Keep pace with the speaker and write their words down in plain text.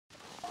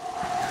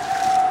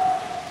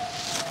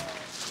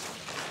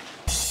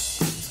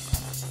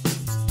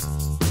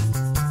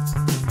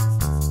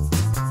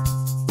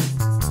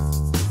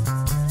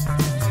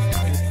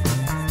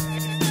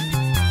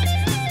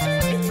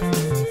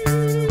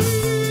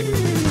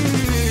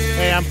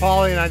I'm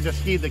Paulie and I just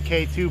skied the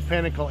K2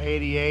 Pinnacle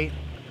 88.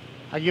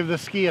 I give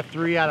this ski a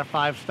 3 out of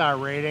 5 star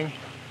rating.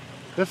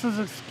 This is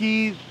a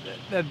ski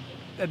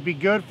that'd be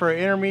good for an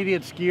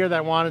intermediate skier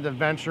that wanted to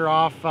venture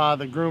off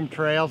the groomed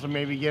trails and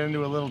maybe get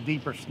into a little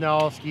deeper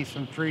snow, ski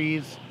some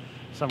trees,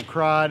 some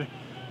crud.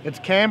 It's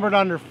cambered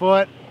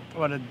underfoot,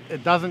 but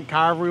it doesn't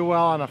carve real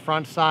well on the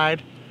front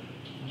side.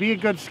 Be a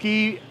good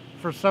ski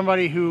for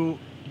somebody who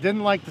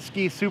didn't like to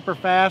ski super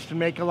fast and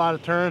make a lot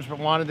of turns, but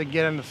wanted to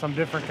get into some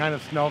different kind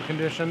of snow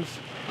conditions.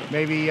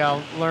 Maybe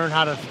learn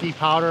how to ski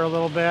powder a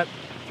little bit.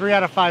 3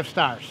 out of 5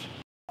 stars.